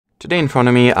Today in front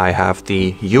of me I have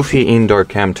the EUFY Indoor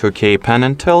Cam 2K pan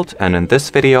and tilt, and in this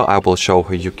video I will show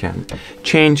how you can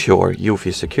change your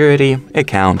EUFY Security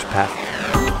account password.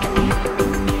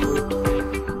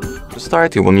 To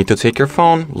start, you will need to take your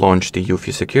phone, launch the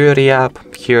EUFY Security App.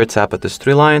 Here tap at these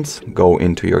three lines, go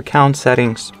into your account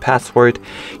settings, password.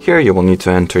 Here you will need to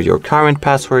enter your current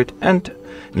password and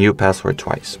new password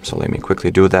twice. So let me quickly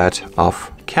do that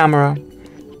off camera.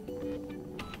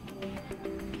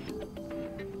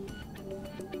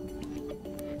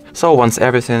 So once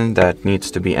everything that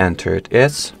needs to be entered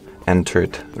is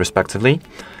entered respectively,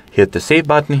 hit the save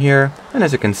button here, and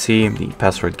as you can see, the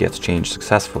password gets changed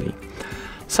successfully.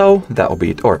 So that will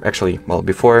be it. Or actually, well,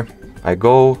 before I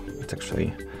go, it's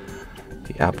actually,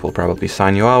 the app will probably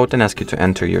sign you out and ask you to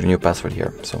enter your new password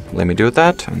here. So let me do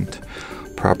that and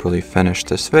properly finish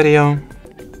this video.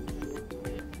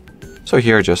 So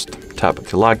here, just tap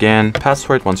the login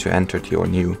password once you entered your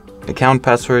new account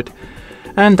password.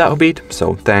 And that will be it.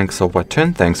 So thanks for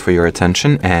watching, thanks for your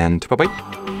attention, and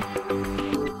bye-bye.